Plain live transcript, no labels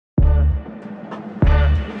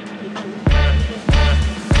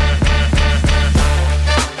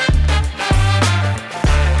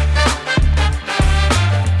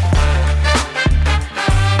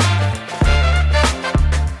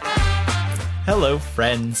Hello,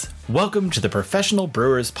 friends. Welcome to the Professional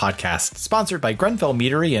Brewers Podcast, sponsored by Grenfell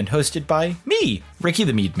Meadery and hosted by me, Ricky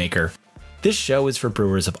the Mead Maker. This show is for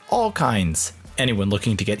brewers of all kinds. Anyone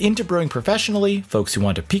looking to get into brewing professionally, folks who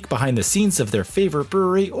want to peek behind the scenes of their favorite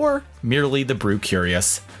brewery, or merely the brew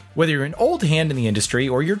curious. Whether you're an old hand in the industry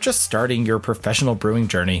or you're just starting your professional brewing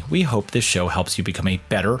journey, we hope this show helps you become a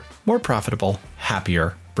better, more profitable,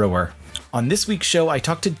 happier brewer. On this week's show, I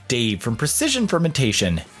talked to Dave from Precision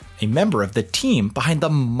Fermentation, a member of the team behind the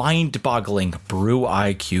mind-boggling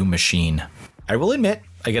BrewIQ machine. I will admit,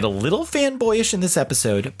 I get a little fanboyish in this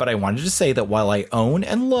episode, but I wanted to say that while I own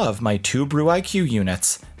and love my two BrewIQ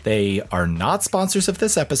units, they are not sponsors of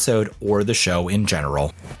this episode or the show in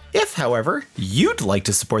general. If, however, you'd like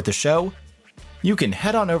to support the show, you can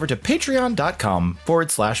head on over to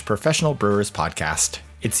patreon.com/professional brewers podcast.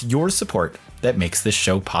 It's your support that makes this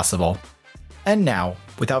show possible. And now,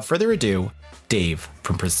 without further ado, Dave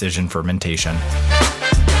from Precision Fermentation.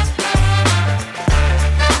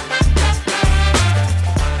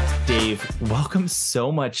 Dave, welcome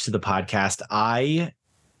so much to the podcast. I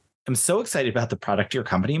am so excited about the product your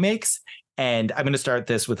company makes. And I'm going to start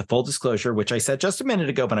this with a full disclosure, which I said just a minute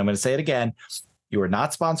ago, but I'm going to say it again. You are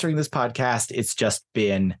not sponsoring this podcast. It's just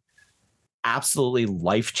been absolutely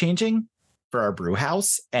life-changing for our brew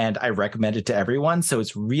house, and I recommend it to everyone. So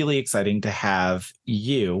it's really exciting to have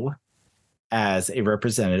you as a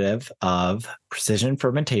representative of Precision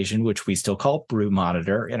Fermentation, which we still call Brew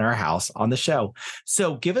Monitor in our house, on the show.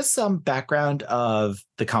 So give us some background of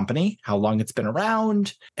the company, how long it's been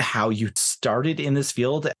around, how you started in this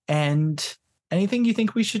field, and anything you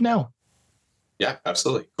think we should know. Yeah,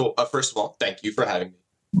 absolutely. Cool. First of all, thank you for having me.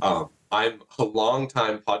 I'm a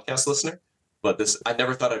long-time podcast listener, but I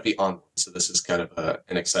never thought I'd be on one. So this is kind of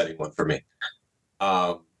an exciting one for me.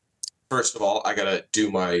 First of all, I got to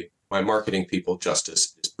do my marketing people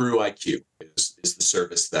justice. Is BrewIQ is the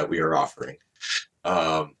service that we are offering.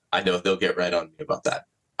 I know they'll get right on me about that.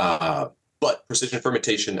 But Precision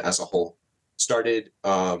Fermentation as a whole started,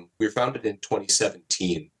 we were founded in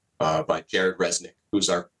 2017 by Jared Resnick, who's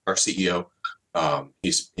our CEO.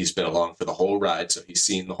 He's been along for the whole ride, so he's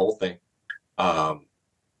seen the whole thing.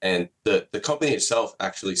 And the company itself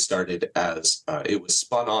actually started as, it was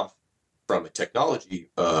spun off from a technology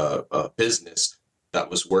business that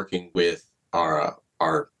was working with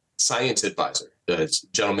our science advisor, a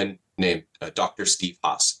gentleman named Dr. Steve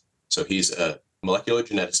Haas. So he's a molecular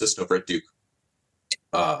geneticist over at Duke.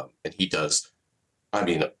 And he does,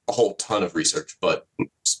 a whole ton of research, but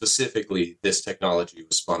specifically this technology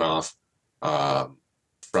was spun off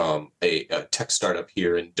from a tech startup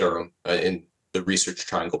here in Durham, in the Research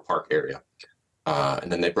Triangle Park area. And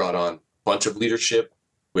then they brought on a bunch of leadership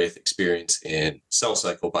with experience in cell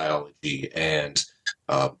cycle biology and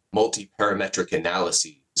multi-parametric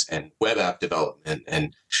analyses and web app development.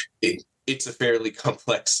 And it's a fairly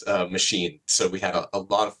complex machine. So we had a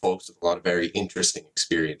lot of folks with a lot of very interesting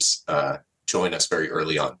experience join us very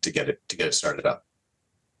early on to get it started up.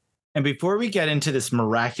 And before we get into this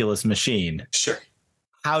miraculous machine, sure,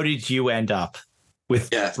 how did you end up with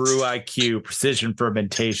BrewIQ, Precision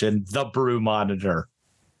Fermentation, the Brew Monitor?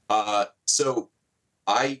 So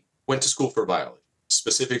I went to school for biology,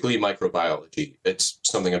 specifically microbiology. It's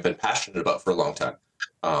something I've been passionate about for a long time.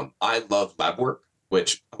 I love lab work,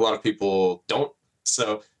 which a lot of people don't.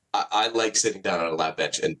 So I like sitting down on a lab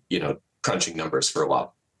bench and, crunching numbers for a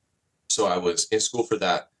while. So I was in school for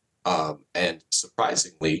that. And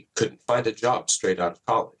surprisingly couldn't find a job straight out of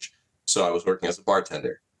college. So I was working as a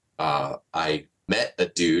bartender. I met a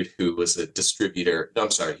dude who was a distributor. No,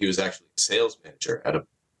 I'm sorry. He was actually a sales manager at a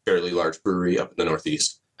fairly large brewery up in the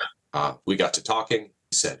Northeast. We got to talking.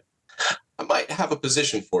 He said, I might have a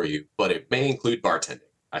position for you, but it may include bartending.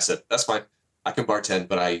 I said, that's fine. I can bartend,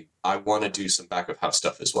 but I want to do some back of house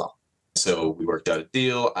stuff as well. So we worked out a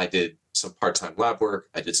deal. I did some part-time lab work.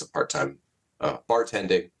 I did some part-time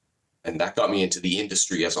bartending. And that got me into the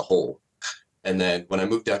industry as a whole. And then when I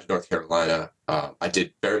moved down to North Carolina, I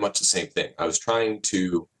did very much the same thing. I was trying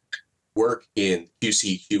to work in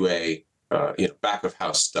QC, QA, back of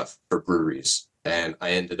house stuff for breweries. And I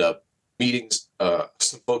ended up meeting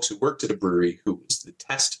some folks who worked at a brewery who was the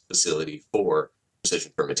test facility for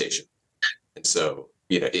Precision Fermentation. And so,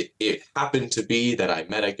 it happened to be that I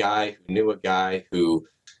met a guy who knew a guy who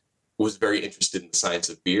was very interested in the science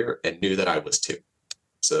of beer and knew that I was too.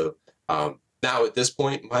 So now at this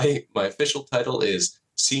point, my official title is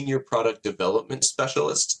Senior Product Development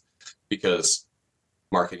Specialist, because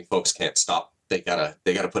marketing folks can't stop. They gotta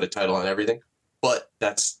put a title on everything. But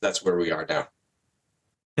that's where we are now.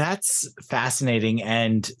 That's fascinating,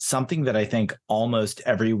 and something that I think almost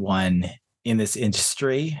everyone in this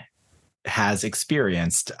industry has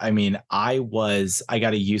experienced. I mean, I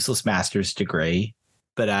got a useless master's degree,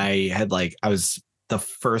 but I was the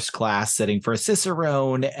first class sitting for a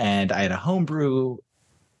Cicerone, and I had a homebrew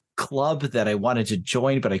club that I wanted to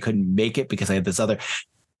join, but I couldn't make it because I had this other.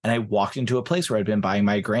 And I walked into a place where I'd been buying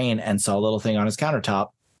my grain and saw a little thing on his countertop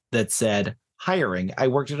that said hiring. I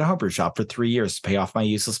worked at a homebrew shop for 3 years to pay off my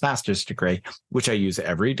useless master's degree, which I use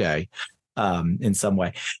every day in some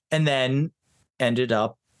way. And then ended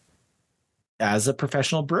up as a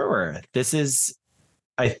professional brewer. This is,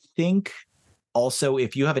 I think, also,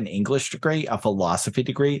 if you have an English degree, a philosophy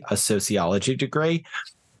degree, a sociology degree,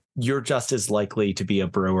 you're just as likely to be a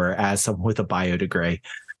brewer as someone with a bio degree.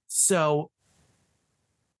 So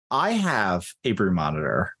I have a brew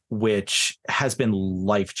monitor, which has been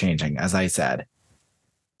life-changing, as I said.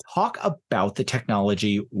 Talk about the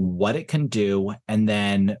technology, what it can do, and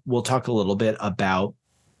then we'll talk a little bit about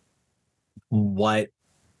what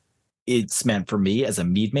it's meant for me as a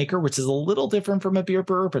mead maker, which is a little different from a beer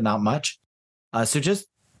brewer, but not much. So just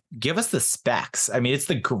give us the specs. I mean, it's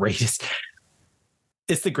the greatest.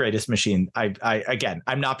 It's the greatest machine. Again,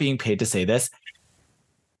 I'm not being paid to say this.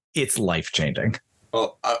 It's life-changing.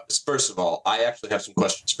 Well, first of all, I actually have some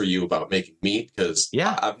questions for you about making mead because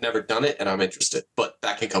I've never done it and I'm interested, but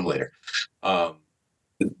that can come later. I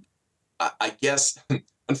guess,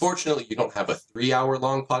 unfortunately, you don't have a 3-hour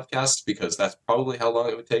long podcast because that's probably how long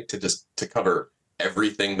it would take to cover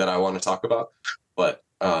everything that I want to talk about. But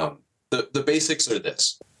the basics are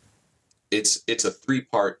this. It's a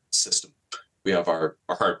 3-part system. We have our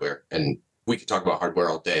hardware, and we could talk about hardware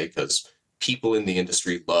all day because people in the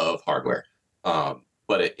industry love hardware.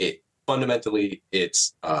 But it fundamentally,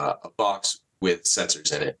 it's a box with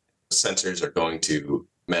sensors in it. The sensors are going to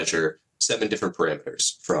measure 7 different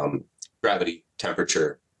parameters from gravity,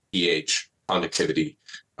 temperature, pH, conductivity,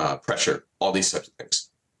 pressure, all these types of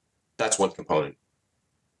things. That's one component.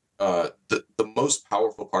 The most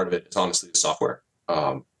powerful part of it is honestly the software,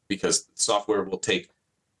 because the software will take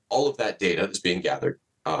all of that data that's being gathered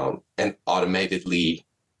and automatically,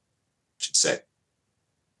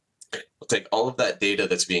 we'll take all of that data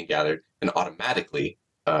that's being gathered and automatically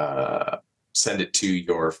send it to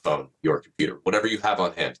your phone, your computer, whatever you have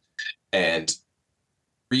on hand. And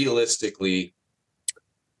realistically,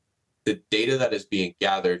 the data that is being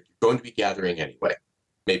gathered, you're going to be gathering anyway,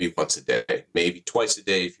 maybe once a day, maybe twice a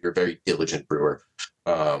day if you're a very diligent brewer.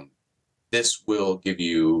 This will give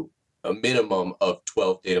you a minimum of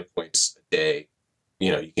 12 data points a day.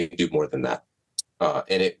 You can do more than that.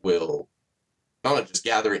 And it will not only just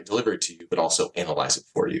gather it and deliver it to you, but also analyze it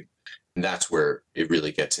for you. And that's where it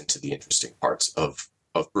really gets into the interesting parts of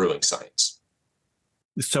brewing science.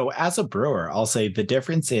 So as a brewer, I'll say the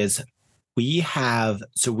difference is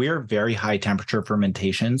we're very high temperature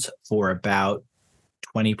fermentations for about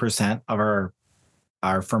 20% of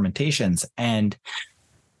our fermentations. And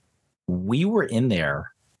we were in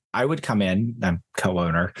there. I would come in, I'm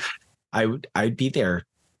co-owner. I'd be there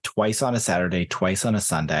twice on a Saturday, twice on a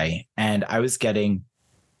Sunday, and I was getting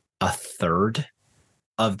a third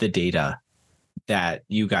of the data that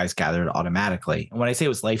you guys gathered automatically. And when I say it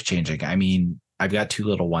was life-changing, I mean, I've got 2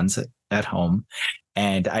 little ones at home,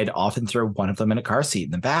 and I'd often throw one of them in a car seat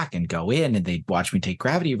in the back and go in, and they'd watch me take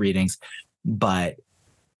gravity readings, but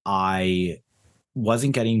I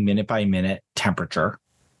wasn't getting minute-by-minute temperature.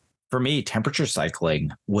 For me, temperature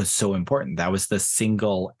cycling was so important. That was the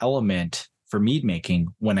single element for mead making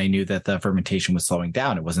when I knew that the fermentation was slowing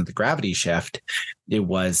down. It wasn't the gravity shift. It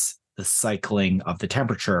was the cycling of the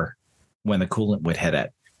temperature when the coolant would hit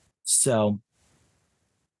it. So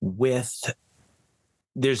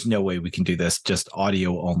there's no way we can do this just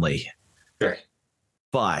audio only. Sure.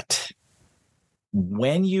 But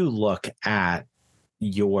when you look at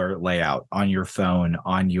your layout on your phone,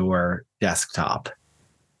 on your desktop,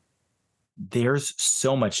 there's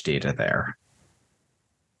so much data there.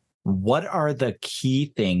 What are the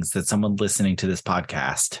key things that someone listening to this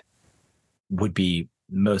podcast would be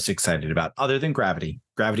most excited about other than gravity?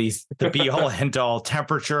 Gravity's the be all end all.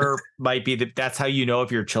 Temperature might be that's how you know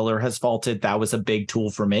if your chiller has faulted. That was a big tool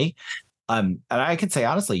for me. And I can say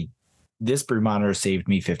honestly, this brew monitor saved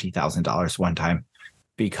me $50,000 one time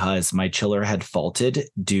because my chiller had faulted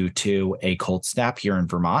due to a cold snap here in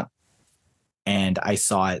Vermont. And I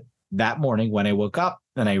saw it that morning when I woke up,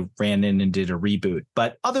 and I ran in and did a reboot.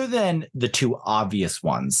 But other than the 2 obvious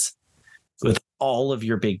ones, with all of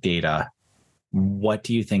your big data, what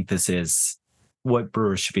do you think this is? What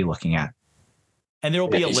brewers should be looking at? And there will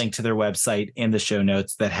be a link to their website in the show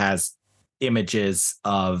notes that has images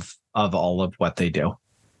of all of what they do.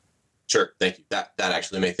 Sure. Thank you. That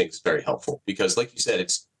actually made things very helpful because like you said,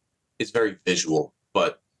 it's very visual,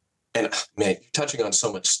 and And man, you're touching on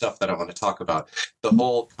so much stuff that I want to talk about. The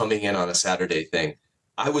whole coming in on a Saturday thing.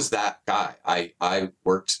 I was that guy. I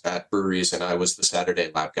worked at breweries and I was the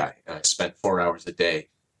Saturday lab guy. And I spent 4 hours a day,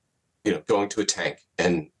 going to a tank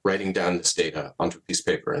and writing down this data onto a piece of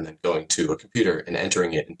paper and then going to a computer and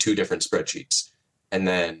entering it in 2 different spreadsheets. And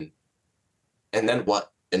then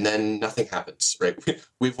what? And then nothing happens, right?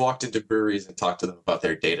 We've walked into breweries and talked to them about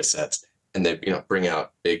their data sets, and they, bring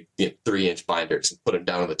out big 3-inch binders and put them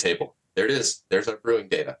down on the table. There it is. There's our brewing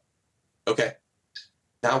data. Okay,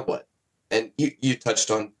 now what? And you touched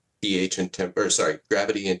on pH and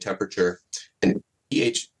gravity and temperature. And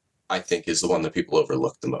pH, I think, is the one that people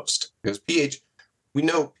overlook the most, because pH, we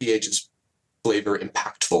know pH is flavor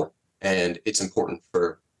impactful and it's important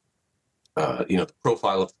for the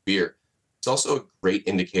profile of the beer. It's also a great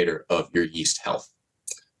indicator of your yeast health.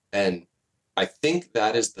 And I think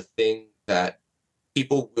that is the thing that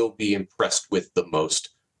people will be impressed with the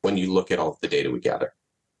most when you look at all of the data we gather.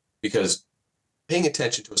 Because paying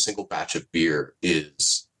attention to a single batch of beer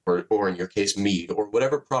is, or in your case, mead, or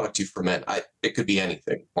whatever product you ferment, it could be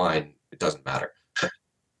anything, wine, it doesn't matter.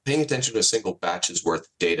 Paying attention to a single batch's worth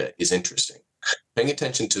of data is interesting. Paying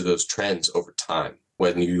attention to those trends over time,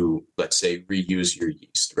 when you, let's say, reuse your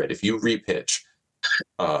yeast, right? If you repitch,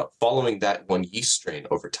 following that one yeast strain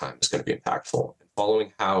over time is going to be impactful, and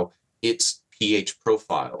following how its pH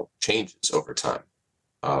profile changes over time.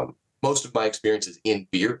 Most of my experience is in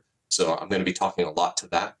beer, so I'm going to be talking a lot to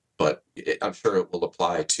that, but I'm sure it will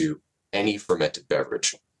apply to any fermented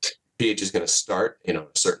beverage. pH is going to start at a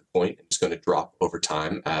certain point, and it's going to drop over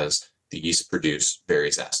time as the yeast produce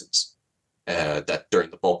various acids. That during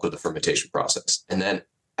the bulk of the fermentation process. And then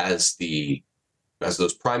as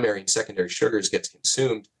those primary and secondary sugars get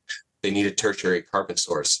consumed, they need a tertiary carbon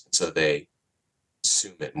source. And so they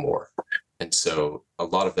consume it more. And so a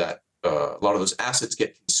lot of those acids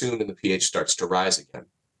get consumed and the pH starts to rise again.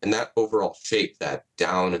 And that overall shape, that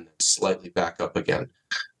down and then slightly back up again,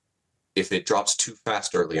 if it drops too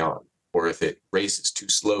fast early on, or if it raises too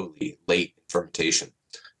slowly late in fermentation,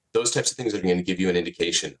 those types of things are going to give you an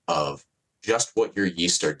indication of just what your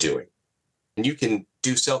yeast are doing. And you can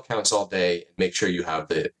do cell counts all day and make sure you have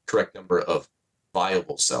the correct number of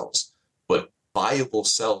viable cells, but viable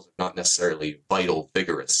cells are not necessarily vital,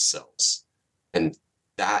 vigorous cells. And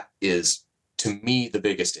that is, to me, the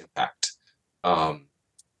biggest impact.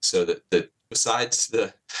 So that besides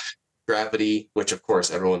the gravity, which of course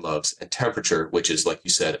everyone loves, and temperature, which is, like you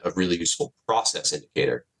said, a really useful process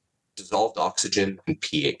indicator, dissolved oxygen and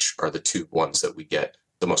pH are the 2 ones that we get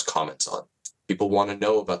the most comments on. People want to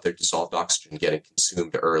know about their dissolved oxygen getting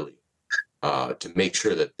consumed early to make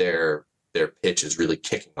sure that their pitch is really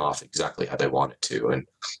kicking off exactly how they want it to. And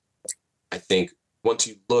I think once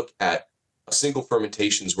you look at a single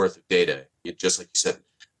fermentation's worth of data, just like you said,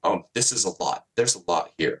 this is a lot. There's a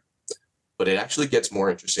lot here. But it actually gets more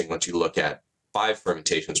interesting once you look at 5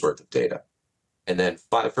 fermentations worth of data. And then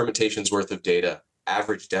 5 fermentations worth of data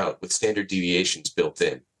averaged out with standard deviations built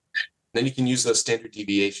in. Then you can use those standard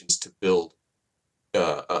deviations to build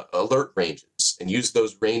alert ranges and use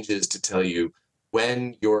those ranges to tell you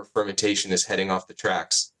when your fermentation is heading off the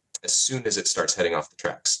tracks as soon as it starts heading off the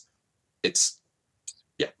tracks.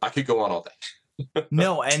 I could go on all day.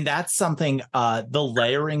 No, and that's something, the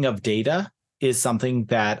layering of data is something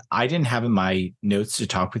that I didn't have in my notes to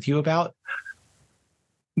talk with you about.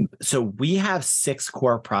 So we have 6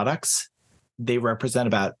 core products. They represent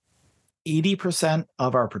about 80%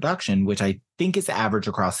 of our production, which I think is average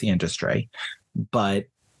across the industry. But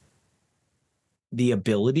the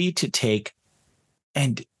ability to take,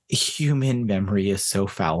 and human memory is so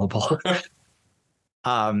fallible.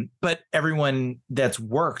 But everyone that's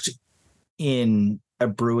worked in a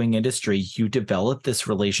brewing industry, you develop this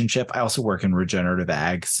relationship. I also work in regenerative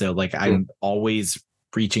ag. So I'm always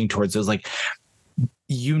reaching towards those,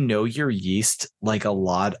 your yeast, like a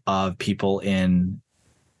lot of people in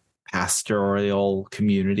pastoral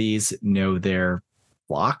communities know their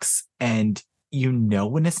flocks, and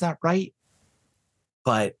when it's not right.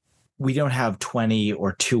 But we don't have 20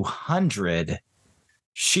 or 200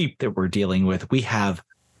 sheep that we're dealing with. We have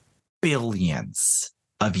billions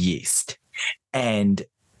of yeast, and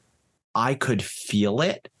I could feel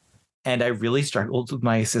it. And I really struggled with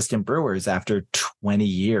my assistant brewers after 20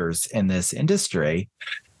 years in this industry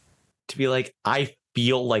to be like, I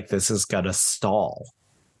feel like this is going to stall.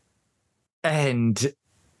 And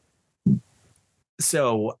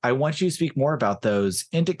so I want you to speak more about those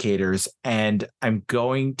indicators, and I'm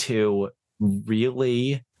going to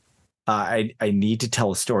really, I need to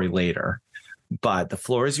tell a story later, but the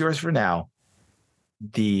floor is yours for now.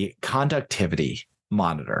 The conductivity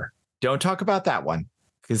monitor. Don't talk about that one,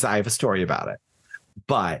 because I have a story about it.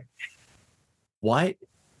 But what,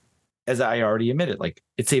 as I already admitted, like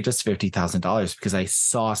it saved us $50,000 because I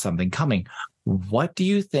saw something coming. What do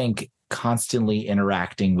you think constantly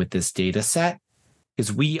interacting with this data set?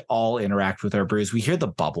 Because we all interact with our brews. We hear the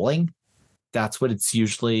bubbling. That's what it's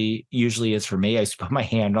usually is for me. I just put my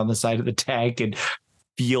hand on the side of the tank and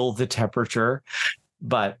feel the temperature.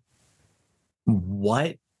 But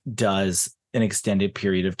what does an extended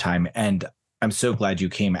period of time, and I'm so glad you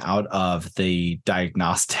came out of the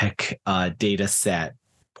diagnostic data set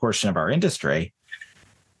portion of our industry.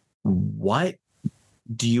 What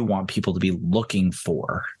do you want people to be looking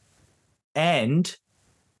for? And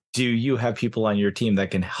do you have people on your team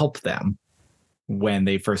that can help them when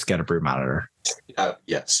they first get a brew monitor?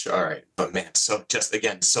 Yes. All right. But man, so just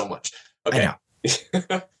again, so much. Okay.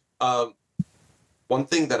 I know. One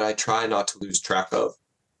thing that I try not to lose track of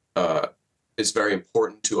is very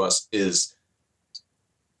important to us is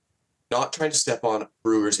not trying to step on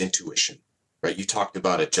brewers' intuition, right? You talked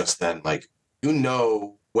about it just then. Like, you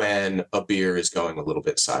know when a beer is going a little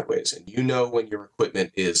bit sideways, and you know when your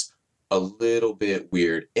equipment is a little bit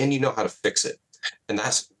weird, and you know how to fix it. And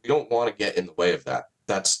we don't want to get in the way of that.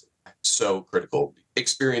 That's so critical.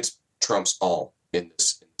 Experience trumps all in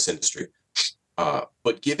this industry.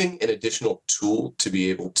 But giving an additional tool to be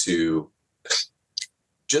able to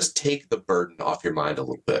just take the burden off your mind a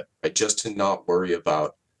little bit, right? Just to not worry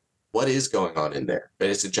about what is going on in there. Right?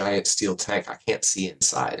 It's a giant steel tank. I can't see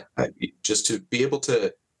inside. Just to be able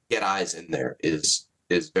to get eyes in there is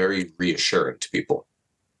very reassuring to people.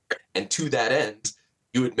 And to that end,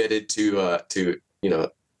 you admitted to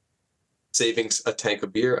saving a tank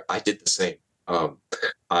of beer. I did the same.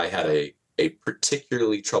 I had a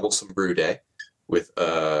particularly troublesome brew day with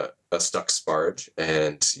a stuck sparge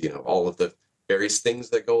and all of the various things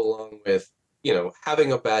that go along with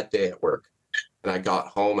having a bad day at work. And I got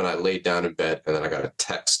home and I laid down in bed, and then I got a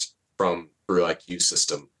text from BrewIQ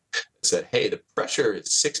system that said, "Hey, the pressure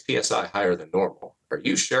is 6 psi higher than normal. Are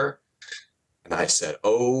you sure?" And I said,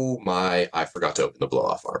 "Oh my, I forgot to open the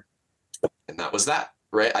blow-off arm." And that was that,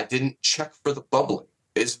 right? I didn't check for the bubbling.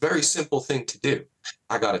 It's a very simple thing to do.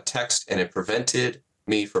 I got a text, and it prevented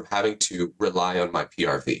me from having to rely on my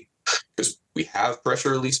PRV, because we have pressure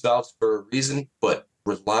release valves for a reason, but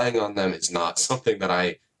relying on them is not something that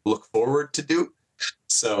I look forward to do.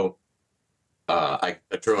 So I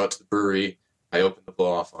drove out to the brewery, I opened the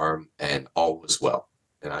blow-off arm, and all was well.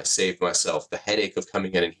 And I saved myself the headache of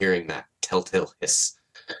coming in and hearing that telltale hiss.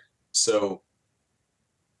 So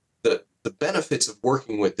the benefits of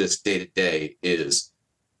working with this day to day is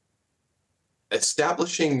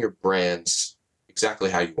establishing your brands exactly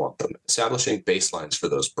how you want them, establishing baselines for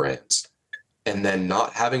those brands, and then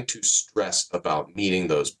not having to stress about meeting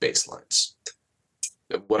those baselines.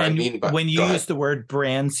 What I mean by when you use the word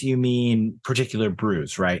brands, you mean particular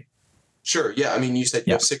brews, right? Sure. Yeah. I mean, you said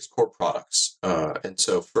you have 6 core products, and I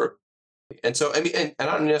mean, and I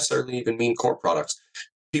don't necessarily even mean core products.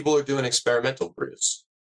 People are doing experimental brews.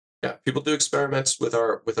 Yeah, people do experiments with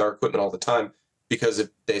our equipment all the time, because if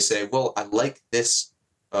they say, "Well, I like this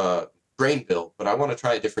grain bill, but I want to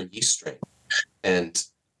try a different yeast strain," and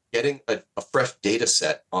getting a fresh data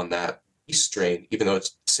set on that yeast strain, even though it's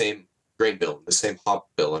the same grain bill, the same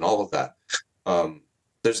hop bill, and all of that,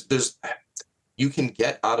 there's you can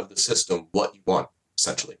get out of the system what you want,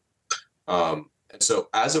 essentially. And so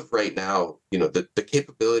as of right now, the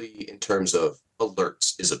capability in terms of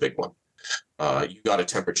alerts is a big one. You got a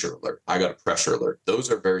temperature alert. I got a pressure alert.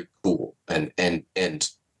 Those are very cool and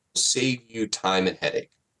save you time and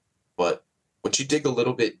headache. But once you dig a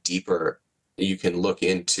little bit deeper, you can look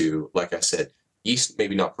into, like I said, yeast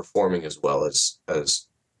maybe not performing as well as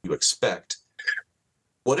you expect.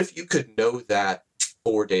 What if you could know that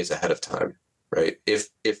 4 days ahead of time, right? If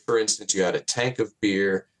for instance you had a tank of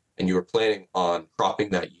beer and you were planning on cropping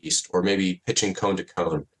that yeast, or maybe pitching cone to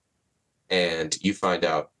cone, and you find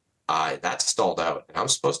out that's stalled out and I'm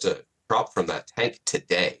supposed to crop from that tank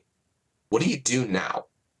today. What do you do now?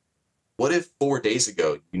 What if 4 days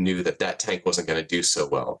ago you knew that tank wasn't going to do so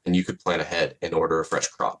well, and you could plan ahead and order a fresh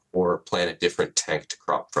crop or plan a different tank to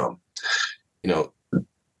crop from?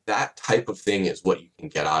 That type of thing is what you can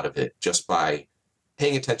get out of it just by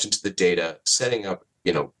paying attention to the data, setting up,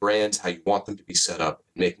 brands how you want them to be set up,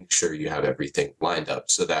 making sure you have everything lined up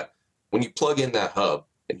so that when you plug in that hub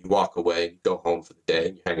and you walk away and you go home for the day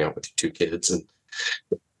and you hang out with your 2 kids, and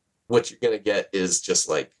what you're going to get is just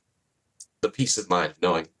like the peace of mind of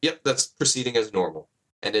knowing, yep, that's proceeding as normal.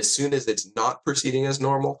 And as soon as it's not proceeding as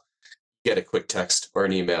normal, you get a quick text or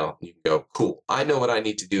an email and you can go, cool, I know what I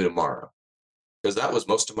need to do tomorrow. Because that was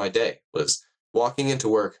most of my day, was walking into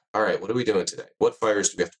work, all right, what are we doing today? What fires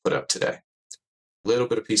do we have to put out today? A little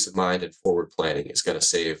bit of peace of mind and forward planning is going to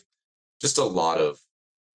save just a lot of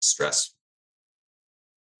stress.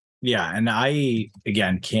 Yeah. And I,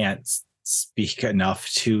 again, can't speak enough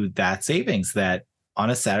to that savings that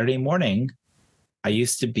on a Saturday morning, I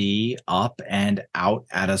used to be up and out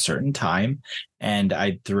at a certain time, and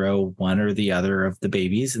I'd throw one or the other of the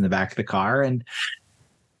babies in the back of the car. And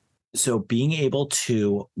so being able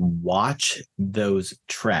to watch those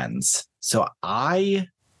trends. So I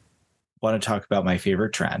want to talk about my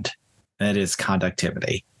favorite trend, and that is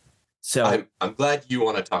conductivity. So I'm glad you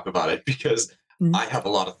want to talk about it because I have a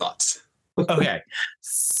lot of thoughts. Okay.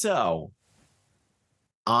 So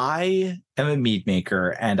I am a mead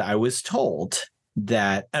maker, and I was told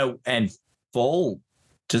that, and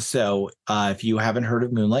just so if you haven't heard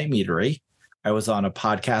of Moonlight Meadery, I was on a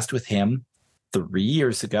podcast with him 3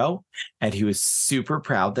 years ago, and he was super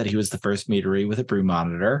proud that he was the first meadery with a brew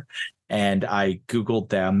monitor. And I Googled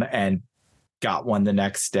them and got one the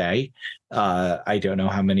next day. I don't know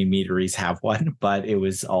how many meaderies have one, but it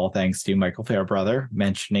was all thanks to Michael Fairbrother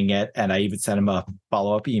mentioning it. And I even sent him a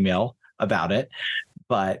follow-up email about it.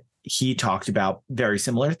 But he talked about very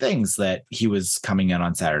similar things, that he was coming in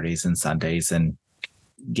on Saturdays and Sundays and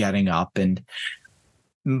getting up. And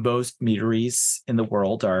most meaderies in the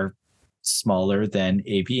world are smaller than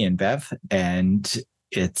AB InBev, and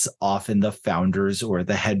it's often the founders or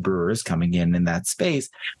the head brewers coming in that space.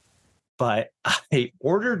 But I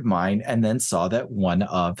ordered mine and then saw that one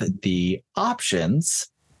of the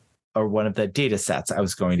options, or one of the data sets I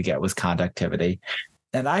was going to get, was conductivity.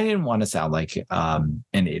 And I didn't want to sound like an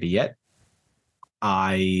idiot.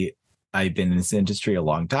 I've been in this industry a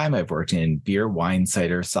long time. I've worked in beer, wine,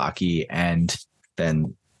 cider, sake, and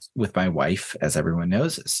then with my wife, as everyone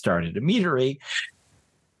knows, started a meadery.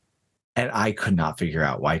 And I could not figure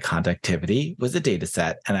out why conductivity was a data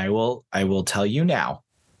set. And I will tell you now,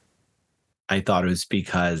 I thought it was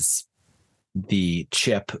because the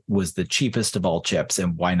chip was the cheapest of all chips,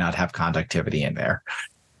 and why not have conductivity in there?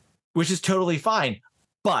 Which is totally fine.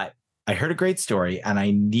 But I heard a great story, and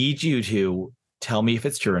I need you to tell me if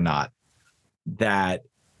it's true or not, that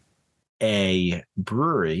a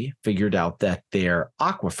brewery figured out that their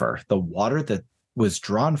aquifer, the water that was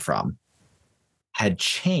drawn from, had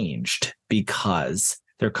changed because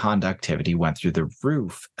their conductivity went through the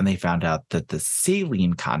roof, and they found out that the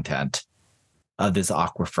saline content of this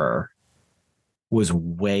aquifer was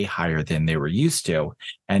way higher than they were used to,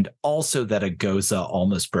 and also that a Goza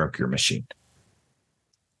almost broke your machine.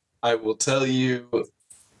 I will tell you,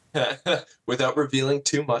 without revealing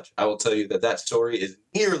too much, I will tell you that story is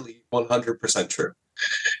nearly 100% true.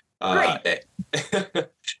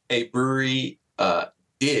 A brewery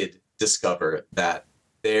did discover that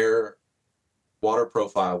their water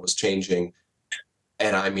profile was changing,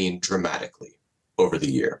 and I mean dramatically, over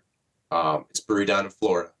the year. It's a brewery down in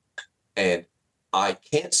Florida, and I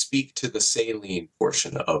can't speak to the saline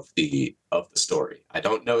portion of the story. I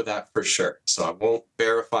don't know that for sure, so I won't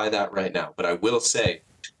verify that right now. But I will say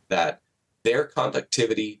that their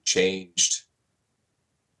conductivity changed.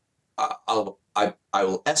 I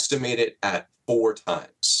will estimate it at 4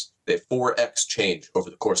 times. They 4x change over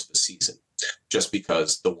the course of the season, just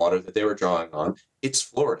because the water that they were drawing on, it's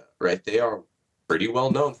Florida, right? They are pretty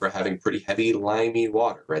well known for having pretty heavy, limey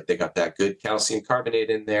water, right? They got that good calcium carbonate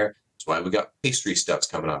in there. That's why we got pastry stouts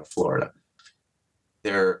coming out of Florida.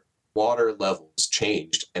 Their water levels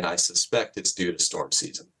changed, and I suspect it's due to storm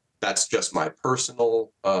season. That's just my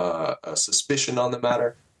personal suspicion on the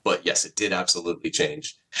matter. But yes, it did absolutely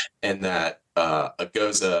change. And that a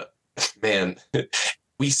Goza, man,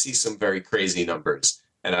 we see some very crazy numbers.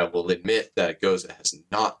 And I will admit that Goza has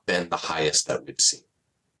not been the highest that we've seen.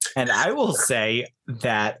 And I will say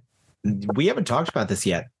that we haven't talked about this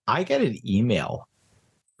yet. I get an email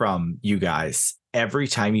from you guys every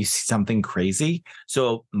time you see something crazy.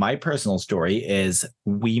 So my personal story is,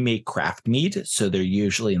 we make craft mead. So they're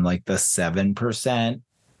usually in like the 7%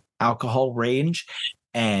 alcohol range.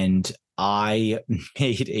 And I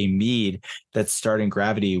made a mead that starting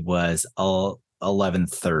gravity was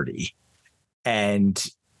 1130. And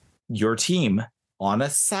your team on a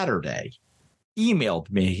Saturday emailed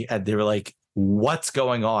me, and they were like, what's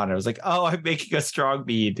going on? I was like, oh, I'm making a strong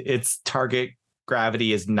mead. Its target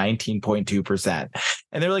gravity is 19.2%.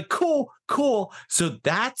 And they're like, cool. So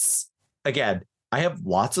that's, again, I have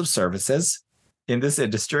lots of services in this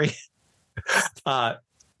industry.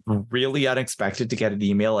 Really unexpected to get an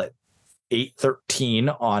email at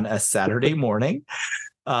 8:13 on a Saturday morning.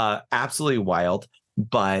 Absolutely wild.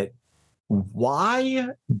 But why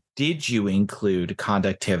did you include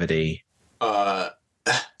conductivity?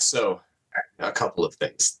 So a couple of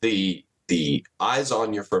things. The eyes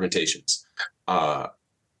on your fermentations.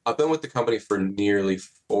 I've been with the company for nearly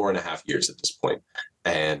 4.5 years at this point,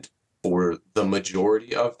 and for the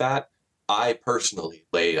majority of that, I personally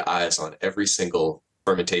laid eyes on every single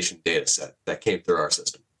fermentation data set that came through our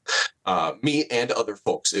system. Me and other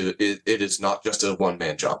folks. It is not just a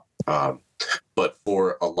one-man job. But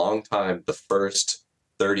for a long time, the first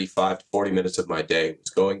 35 to 40 minutes of my day was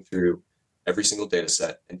going through every single data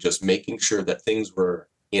set and just making sure that things were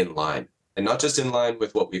in line. And not just in line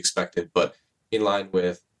with what we expected, but in line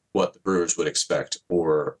with what the brewers would expect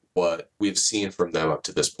or what we've seen from them up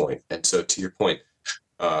to this point. And so to your point,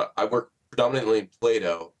 I work predominantly in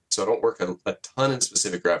Plato, so I don't work a ton in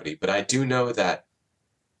specific gravity, but I do know that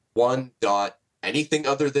 1 dot anything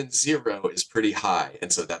other than 0 is pretty high.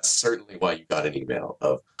 And so that's certainly why you got an email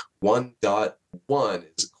of 1.1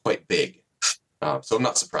 is quite big. So I'm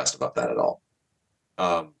not surprised about that at all.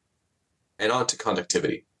 And on to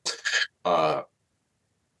conductivity. I'll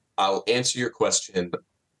answer your question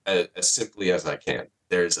as simply as I can.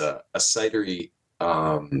 There's a cidery,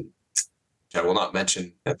 which I will not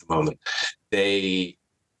mention at the moment. They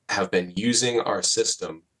have been using our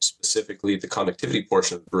system, specifically the conductivity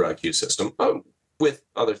portion of the BrewIQ system, with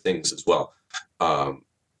other things as well,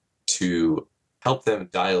 to help them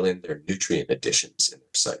dial in their nutrient additions in their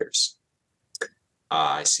ciders.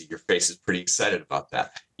 I see your face is pretty excited about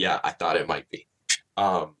that. Yeah, I thought it might be.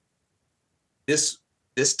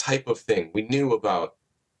 This type of thing, we knew about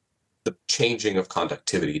the changing of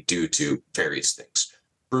conductivity due to various things.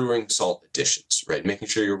 Brewing salt additions, right? Making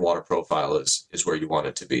sure your water profile is where you want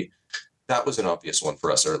it to be. That was an obvious one for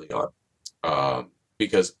us early on,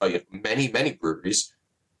 because many breweries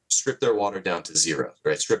strip their water down to 0,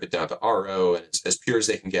 right? Strip it down to RO and as pure as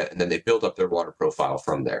they can get, and then they build up their water profile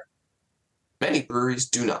from there. Many breweries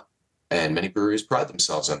do not, and many breweries pride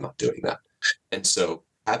themselves on not doing that. And so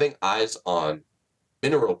having eyes on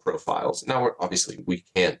mineral profiles, now we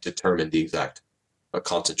can't determine the exact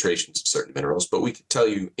concentrations of certain minerals, but we can tell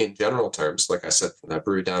you in general terms, like I said, from that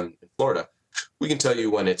brewery down in Florida, we can tell you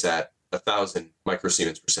when it's at 1,000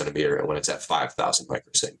 microsiemens per centimeter and when it's at 5,000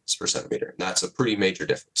 microsiemens per centimeter. And that's a pretty major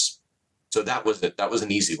difference. So that was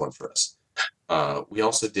an easy one for us. We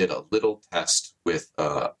also did a little test with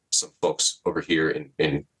some folks over here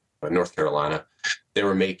in North Carolina. They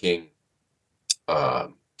were making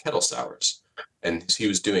kettle sours, and he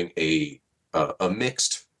was doing a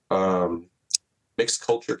mixed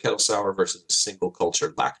culture kettle sour versus a single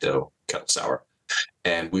culture lacto kettle sour.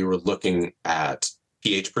 And we were looking at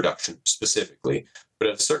pH production specifically, but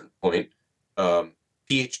at a certain point,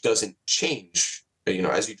 pH doesn't change.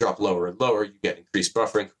 As you drop lower and lower, you get increased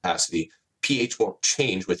buffering capacity. pH won't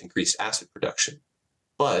change with increased acid production,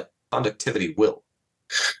 but conductivity will.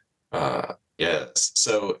 Yes.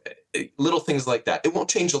 So little things like that. It won't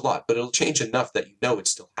change a lot, but it'll change enough that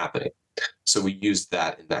it's still happening. So we used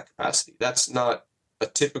that in that capacity. That's not a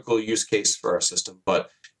typical use case for our system,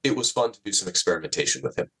 but it was fun to do some experimentation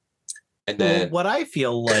with him. And then what I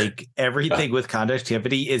feel like everything with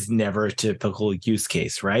conductivity is never a typical use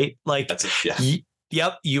case, right? Like, that's it,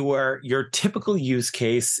 yeah. Your typical use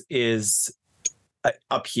case is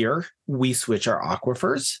up here. We switch our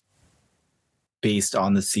aquifers based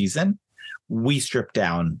on the season. We strip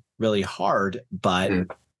down really hard, but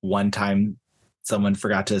one time someone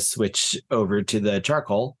forgot to switch over to the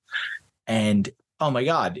charcoal, and oh my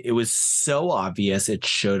God, it was so obvious. It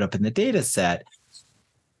showed up in the data set.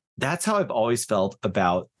 That's how I've always felt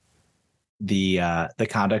about the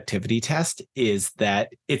conductivity test, is that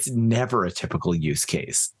it's never a typical use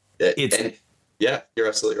case. Yeah, you're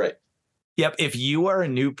absolutely right. Yep. If you are a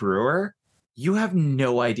new brewer, you have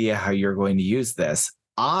no idea how you're going to use this.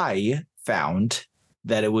 I found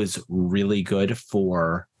that it was really good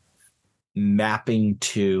for mapping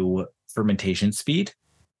to fermentation speed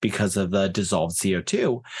because of the dissolved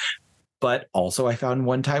CO2. But also I found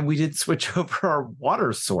one time we did switch over our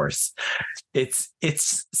water source. It's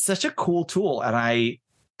such a cool tool. And I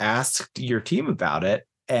asked your team about it,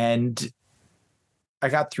 and I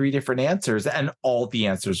got 3 different answers, and all the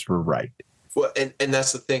answers were right. Well, and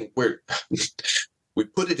that's the thing, we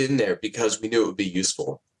put it in there because we knew it would be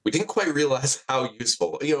useful. We didn't quite realize how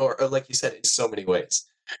useful, or like you said, in so many ways.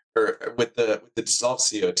 Or with the dissolved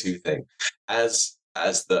CO2 thing, as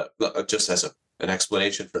an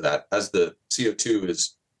explanation for that, as the CO2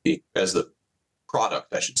 as the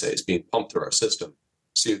product, I should say, is being pumped through our system,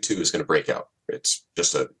 CO2 is going to break out. It's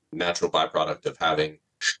just a natural byproduct of having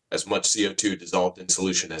as much CO2 dissolved in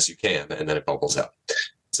solution as you can, and then it bubbles out.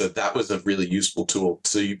 So that was a really useful tool.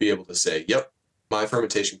 So you'd be able to say, yep, my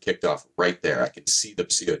fermentation kicked off right there. I can see the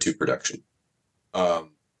CO2 production.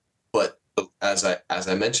 But as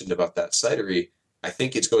I mentioned about that cidery, I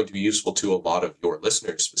think it's going to be useful to a lot of your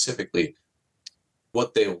listeners specifically.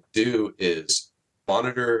 What they'll do is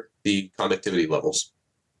monitor the conductivity levels,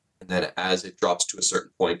 and then as it drops to a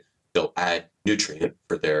certain point, they'll add nutrient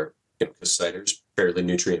for their, because cider's fairly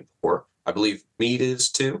nutrient poor. I believe mead is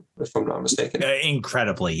too, if I'm not mistaken.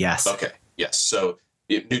 Incredibly, yes. Okay, yes. So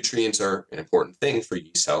nutrients are an important thing for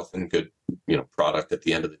yeast health and good, product at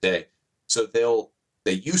the end of the day. So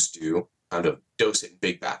they used to kind of dose it in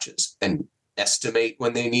big batches and estimate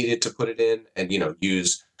when they needed to put it in, and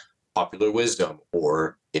use popular wisdom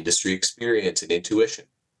or industry experience and intuition.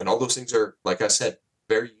 And all those things are, like I said,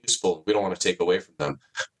 very useful. We don't want to take away from them.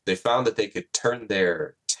 They found that they could turn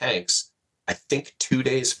their tanks, I think, 2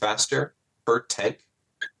 days faster per tank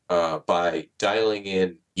by dialing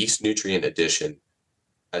in yeast nutrient addition.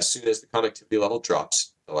 As soon as the conductivity level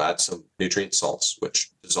drops, they'll add some nutrient salts,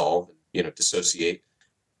 which dissolve and dissociate,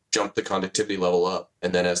 jump the conductivity level up,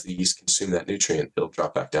 and then as the yeast consume that nutrient, it'll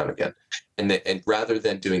drop back down again. And rather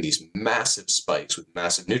than doing these massive spikes with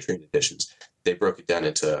massive nutrient additions, they broke it down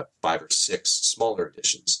into 5 or 6 smaller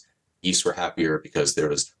additions. Yeast were happier because there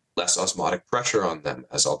was less osmotic pressure on them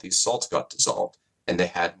as all these salts got dissolved, and they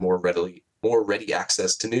had more ready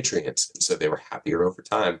access to nutrients, and so they were happier over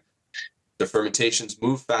time. The fermentations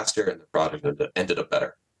moved faster, and the product ended up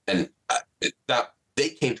better. And that they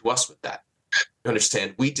came to us with that. You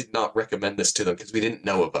understand? We did not recommend this to them because we didn't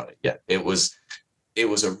know about it yet. It was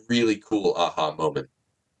a really cool aha moment.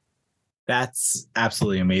 That's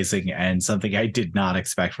absolutely amazing, and something I did not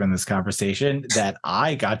expect from this conversation that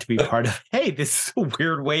I got to be part of. Hey, this is a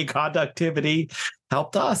weird way conductivity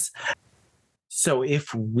helped us. So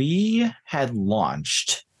if we had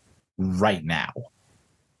launched right now,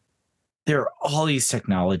 there are all these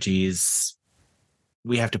technologies.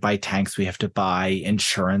 We have to buy tanks, we have to buy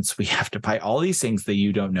insurance, we have to buy all these things that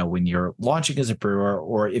you don't know when you're launching as a brewer,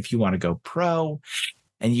 or if you want to go pro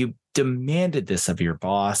and you demanded this of your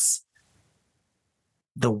boss.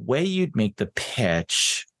 The way you'd make the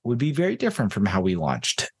pitch would be very different from how we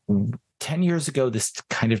launched. 10 years ago, this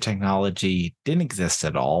kind of technology didn't exist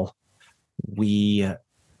at all. We,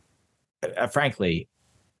 frankly,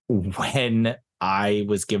 when I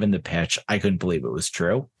was given the pitch, I couldn't believe it was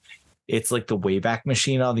true. It's like the Wayback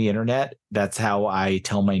Machine on the internet. That's how I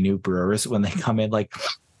tell my new brewers when they come in, like,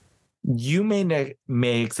 you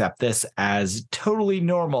may accept this as totally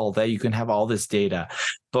normal that you can have all this data.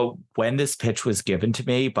 But when this pitch was given to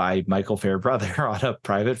me by Michael Fairbrother on a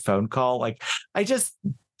private phone call, like, I just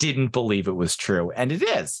didn't believe it was true. And it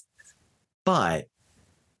is. But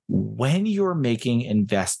when you're making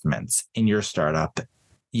investments in your startup,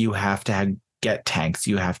 you have to get tanks,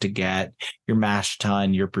 you have to get your mash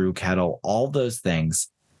tun, your brew kettle, all those things.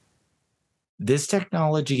 This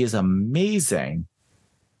technology is amazing.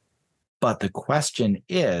 But the question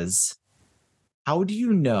is, how do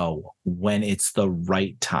you know when it's the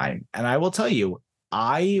right time? And I will tell you,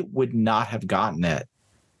 I would not have gotten it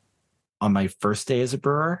on my first day as a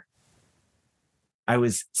brewer. I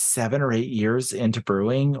was 7 or 8 years into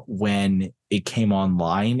brewing when it came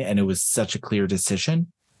online, and it was such a clear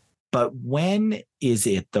decision. But when is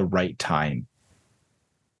it the right time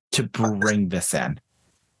to bring this in?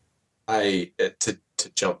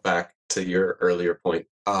 To jump back to your earlier point,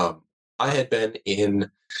 I had been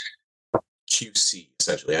in QC,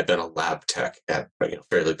 essentially. I'd been a lab tech at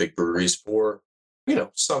fairly big breweries for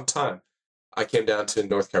some time. I came down to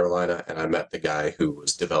North Carolina and I met the guy who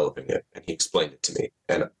was developing it, and he explained it to me.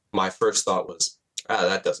 And my first thought was,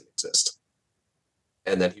 that doesn't exist.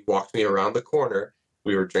 And then he walked me around the corner.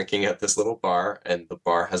 We were drinking at this little bar, and the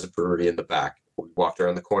bar has a brewery in the back. We walked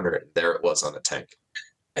around the corner, and there it was on a tank.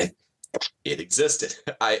 And it existed.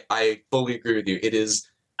 I fully agree with you. It is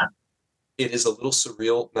a little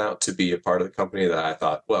surreal now to be a part of the company that I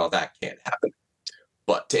thought, well, that can't happen.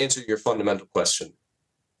 But to answer your fundamental question,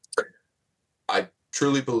 I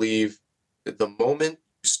truly believe that the moment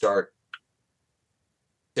you start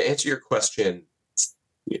to answer your question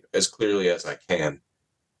as clearly as I can,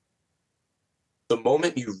 the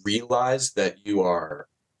moment you realize that you are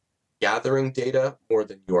gathering data more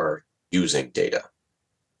than you are using data,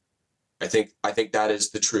 I think that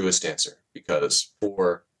is the truest answer, because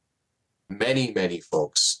for many, many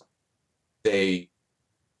folks, they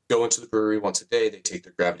go into the brewery once a day, they take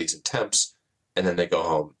their gravities and temps, and then they go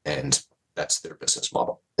home, and that's their business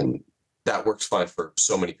model. And that works fine for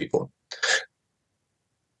so many people.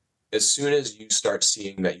 As soon as you start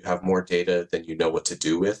seeing that you have more data than you know what to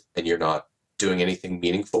do with, and you're not doing anything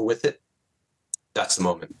meaningful with it, that's the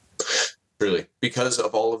moment, really, because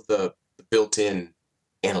of all of the built-in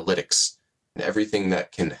analytics and everything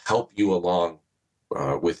that can help you along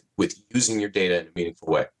with using your data in a meaningful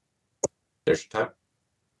way. There's your time.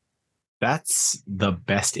 That's the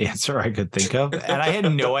best answer I could think of. And I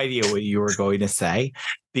had no idea what you were going to say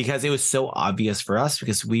because it was so obvious for us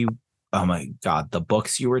because oh my God, the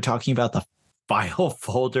books you were talking about, the file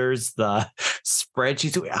folders, the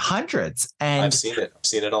spreadsheets, hundreds. And I've seen it. I've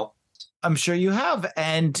seen it all. I'm sure you have.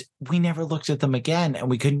 And we never looked at them again and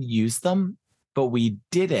we couldn't use them, but we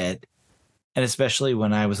did it. And especially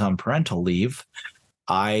when I was on parental leave,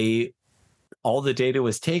 all the data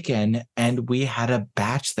was taken and we had a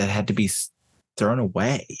batch that had to be thrown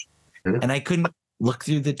away. Mm-hmm. And I couldn't look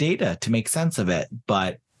through the data to make sense of it.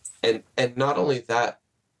 But and not only that,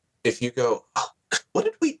 if you go, oh, what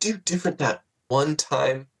did we do different that one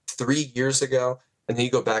time 3 years ago? And then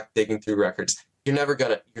you go back digging through records, you're never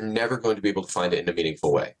going to be able to find it in a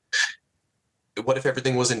meaningful way. What if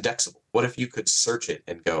everything was indexable? What if you could search it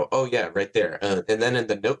and go, oh yeah, right there. And then in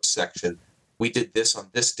the notes section, we did this on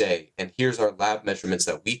this day, and here's our lab measurements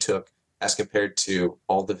that we took as compared to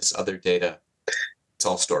all this other data. It's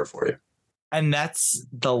all stored for you. And that's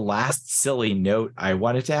the last silly note I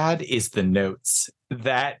wanted to add is the notes.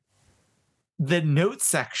 That the notes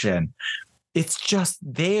section, it's just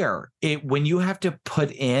there. When you have to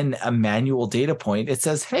put in a manual data point, it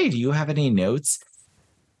says, hey, do you have any notes?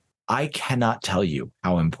 I cannot tell you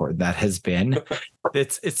how important that has been.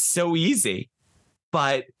 It's so easy,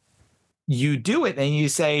 but you do it and you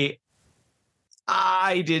say,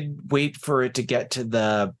 I did wait for it to get to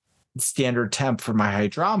the standard temp for my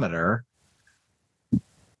hydrometer.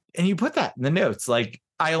 And you put that in the notes. Like,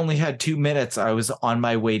 I only had 2 minutes. I was on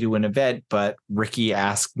my way to an event, but Ricky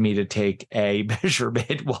asked me to take a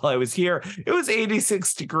measurement while I was here. It was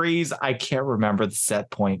 86 degrees. I can't remember the set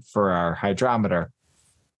point for our hydrometer.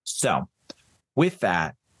 So with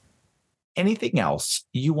that, anything else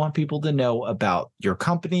you want people to know about your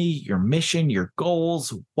company, your mission, your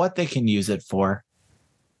goals, what they can use it for?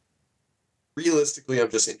 Realistically, I'm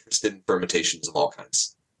just interested in fermentations of all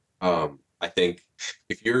kinds. I think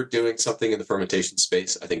if you're doing something in the fermentation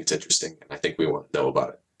space, I think it's interesting, and I think we want to know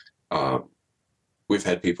about it. We've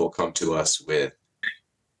had people come to us with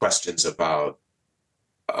questions about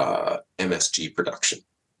MSG production,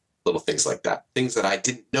 little things like that, things that I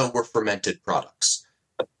didn't know were fermented products.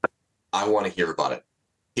 I want to hear about it.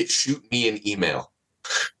 Shoot me an email.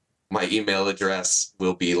 My email address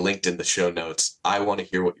will be linked in the show notes. I want to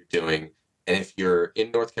hear what you're doing. And if you're in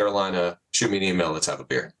North Carolina, shoot me an email. Let's have a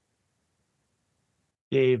beer.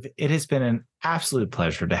 Dave, it has been an absolute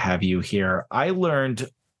pleasure to have you here. I learned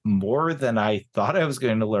more than I thought I was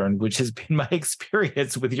going to learn, which has been my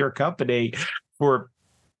experience with your company for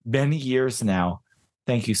many years now.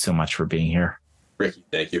 Thank you so much for being here. Ricky,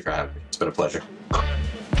 thank you for having me. It's been a pleasure.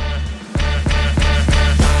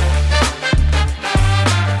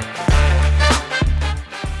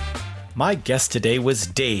 My guest today was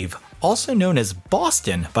Dave, also known as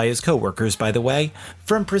Boston by his coworkers, by the way,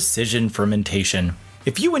 from Precision Fermentation.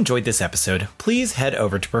 If you enjoyed this episode, please head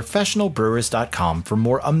over to professionalbrewers.com for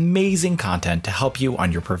more amazing content to help you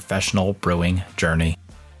on your professional brewing journey.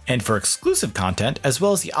 And for exclusive content, as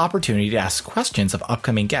well as the opportunity to ask questions of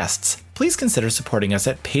upcoming guests, please consider supporting us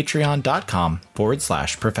at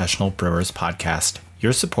patreon.com/Professional Brewers Podcast.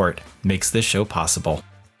 Your support makes this show possible.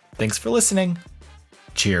 Thanks for listening.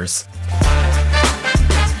 Cheers.